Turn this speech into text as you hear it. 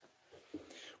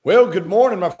Well, good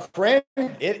morning, my friend.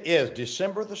 It is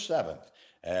December the 7th,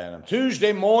 and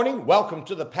Tuesday morning. Welcome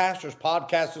to the Pastor's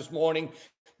Podcast this morning.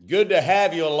 Good to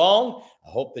have you along. I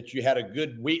hope that you had a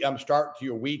good week. Start to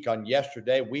your week on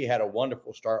yesterday. We had a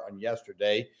wonderful start on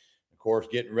yesterday. Of course,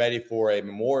 getting ready for a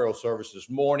memorial service this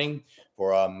morning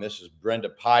for Mrs. Brenda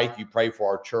Pike. You pray for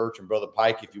our church and Brother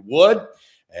Pike if you would.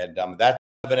 And that's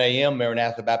 7 a.m.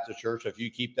 Maranatha Baptist Church. So if you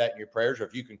keep that in your prayers, or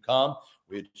if you can come,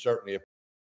 we'd certainly.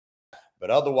 But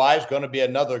otherwise, going to be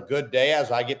another good day as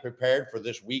I get prepared for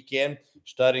this weekend,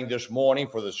 studying this morning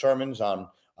for the sermons on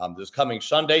this coming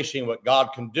Sunday, seeing what God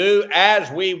can do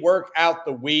as we work out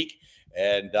the week.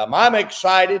 And I'm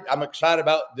excited. I'm excited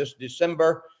about this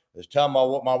December. I was telling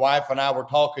my wife and I were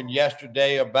talking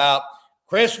yesterday about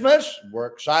Christmas. We're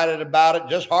excited about it.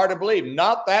 Just hard to believe.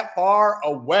 Not that far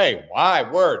away. My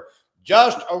word.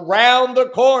 Just around the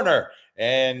corner.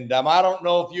 And I don't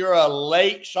know if you're a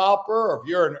late shopper or if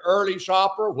you're an early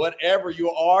shopper, whatever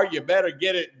you are, you better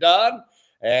get it done.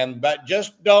 But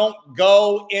just don't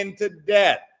go into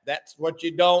debt. That's what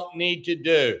you don't need to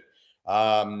do.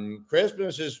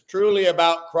 Christmas is truly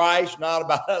about Christ, not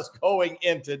about us going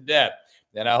into debt.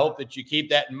 And I hope that you keep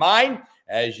that in mind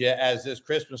as this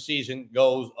Christmas season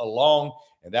goes along.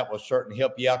 And that will certainly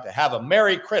help you out to have a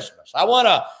Merry Christmas. I want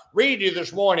to read you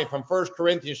this morning from 1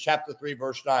 Corinthians chapter 3,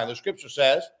 verse 9. The scripture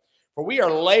says, "For we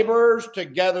are laborers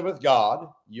together with God.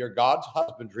 You're God's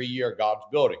husbandry, you're God's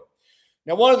building."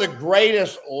 Now, one of the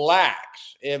greatest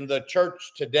lacks in the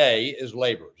church today is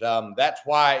laborers. That's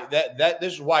why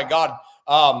this is why God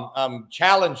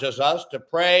challenges us to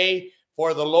pray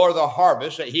for the Lord of the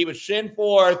harvest, that he would send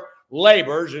forth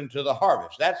laborers into the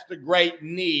harvest. That's the great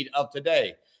need of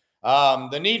today.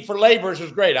 The need for laborers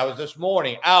is great. I was this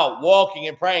morning out walking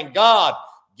and praying, God,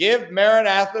 give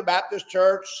Maranatha Baptist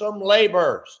Church some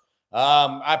laborers.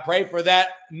 I pray for that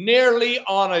nearly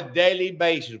on a daily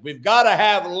basis. We've got to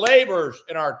have laborers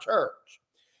in our church.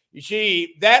 You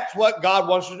see, that's what God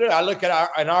wants to do. I look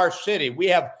at in our city, we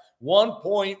have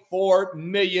 1.4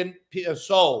 million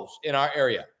souls in our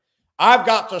area. I've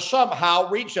got to somehow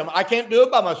reach them. I can't do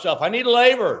it by myself. I need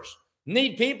laborers.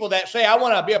 Need people that say, I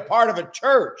want to be a part of a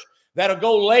church that'll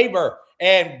go labor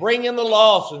and bring in the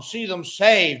lost and see them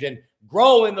saved and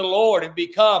grow in the Lord and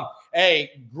become a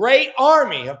great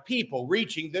army of people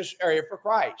reaching this area for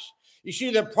Christ. You see,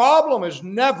 the problem is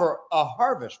never a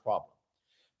harvest problem.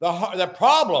 The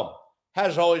problem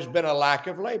has always been a lack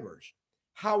of laborers.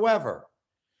 However,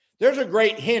 there's a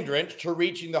great hindrance to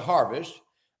reaching the harvest,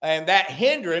 and that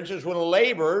hindrance is when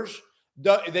laborers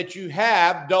that you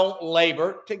have don't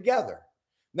labor together.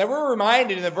 Now, we're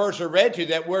reminded in the verse I read to you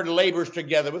that we're laborers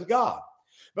together with God.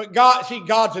 But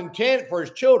God's intent for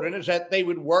his children is that they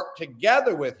would work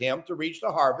together with him to reach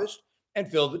the harvest and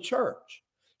fill the church.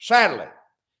 Sadly,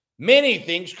 many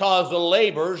things cause the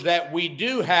laborers that we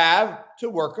do have to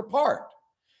work apart.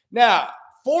 Now,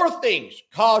 4 things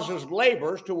causes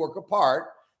laborers to work apart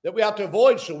that we have to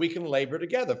avoid so we can labor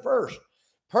together. First,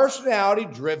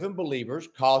 personality-driven believers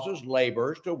causes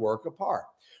laborers to work apart.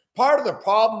 Part of the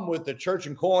problem with the church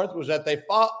in Corinth was that they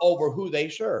fought over who they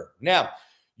serve. Now,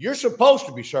 you're supposed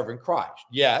to be serving Christ.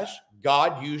 Yes,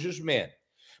 God uses men.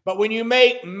 But when you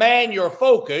make man your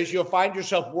focus, you'll find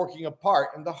yourself working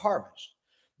apart in the harvest.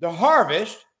 The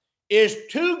harvest is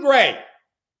too great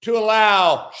to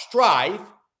allow strife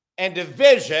and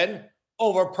division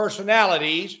over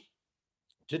personalities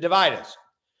to divide us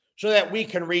so that we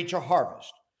can reach a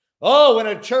harvest. Oh, when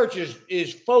a church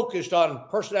is focused on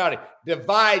personality,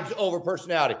 divides over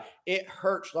personality, it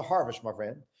hurts the harvest, my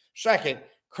friend. Second,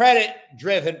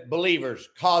 credit-driven believers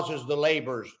causes the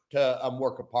laborers to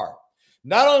work apart.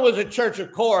 Not only was the church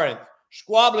of Corinth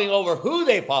squabbling over who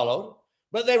they followed,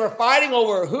 but they were fighting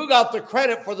over who got the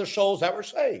credit for the souls that were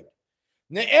saved.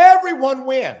 Now, everyone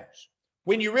wins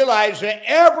when you realize that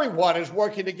everyone is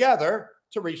working together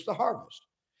to reach the harvest.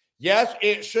 Yes,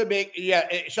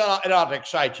 it ought to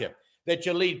excite you that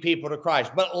you lead people to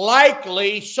Christ. But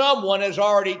likely someone has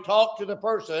already talked to the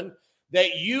person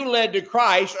that you led to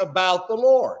Christ about the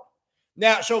Lord.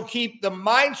 Now, so keep the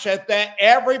mindset that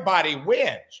everybody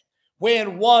wins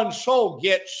when one soul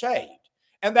gets saved.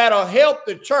 And that'll help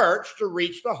the church to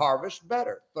reach the harvest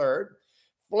better. Third,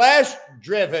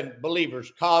 flesh-driven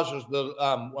believers causes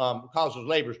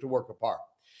laborers to work apart.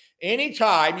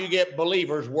 Anytime you get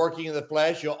believers working in the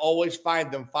flesh, you'll always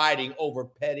find them fighting over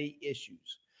petty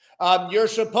issues. You're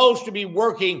supposed to be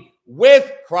working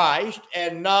with Christ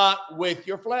and not with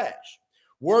your flesh.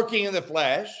 Working in the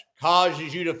flesh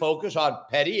causes you to focus on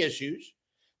petty issues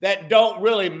that don't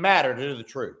really matter to the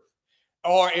truth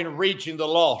or in reaching the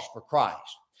lost for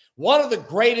Christ. One of the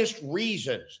greatest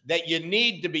reasons that you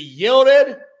need to be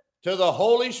yielded to the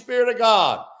Holy Spirit of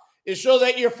God is so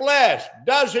that your flesh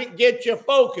doesn't get you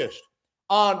focused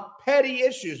on petty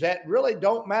issues that really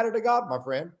don't matter to God, my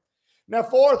friend. Now,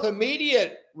 fourth,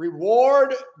 immediate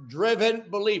reward-driven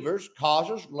believers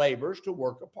causes labors to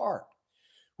work apart.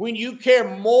 When you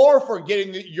care more for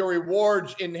getting your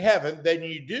rewards in heaven than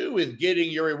you do with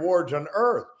getting your rewards on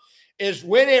earth, is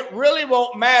when it really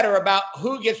won't matter about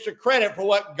who gets the credit for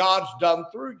what God's done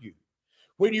through you.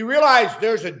 When you realize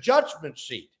there's a judgment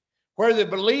seat where the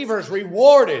believer's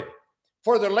rewarded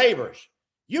for their labors,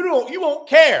 you won't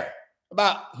care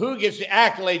about who gets the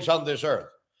accolades on this earth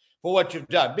for what you've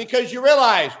done, because you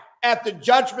realize at the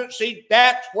judgment seat,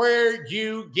 that's where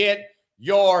you get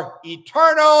your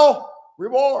eternal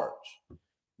rewards.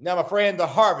 Now, my friend, the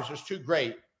harvest is too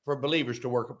great for believers to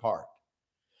work apart.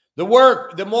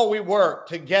 The more we work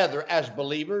together as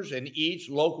believers in each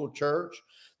local church,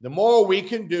 the more we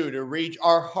can do to reach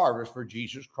our harvest for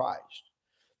Jesus Christ.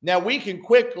 Now, we can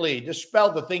quickly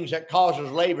dispel the things that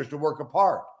causes labors to work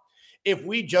apart if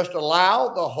we just allow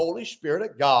the Holy Spirit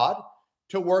of God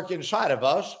to work inside of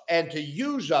us and to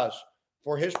use us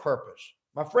for his purpose.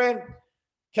 My friend,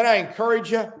 can I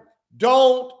encourage you?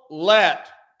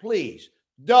 Please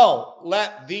don't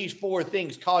let these four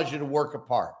things cause you to work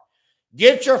apart.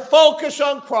 Get your focus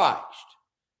on Christ.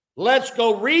 Let's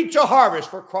go reach a harvest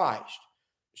for Christ.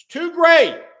 It's too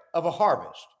great of a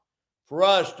harvest for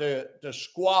us to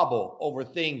squabble over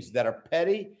things that are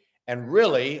petty and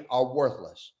really are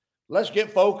worthless. Let's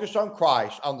get focused on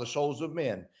Christ, on the souls of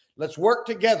men. Let's work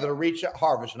together to reach that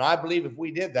harvest. And I believe if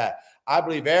we did that, I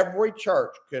believe every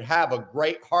church could have a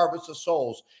great harvest of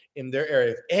souls in their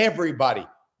area. If everybody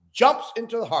jumps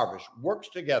into the harvest, works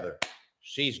together,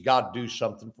 sees God do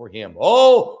something for him.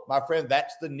 Oh, my friend,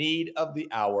 that's the need of the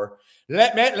hour.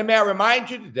 Let me remind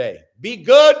you today, be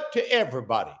good to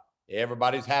everybody.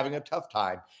 Everybody's having a tough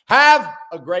time. Have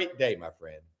a great day, my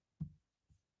friend.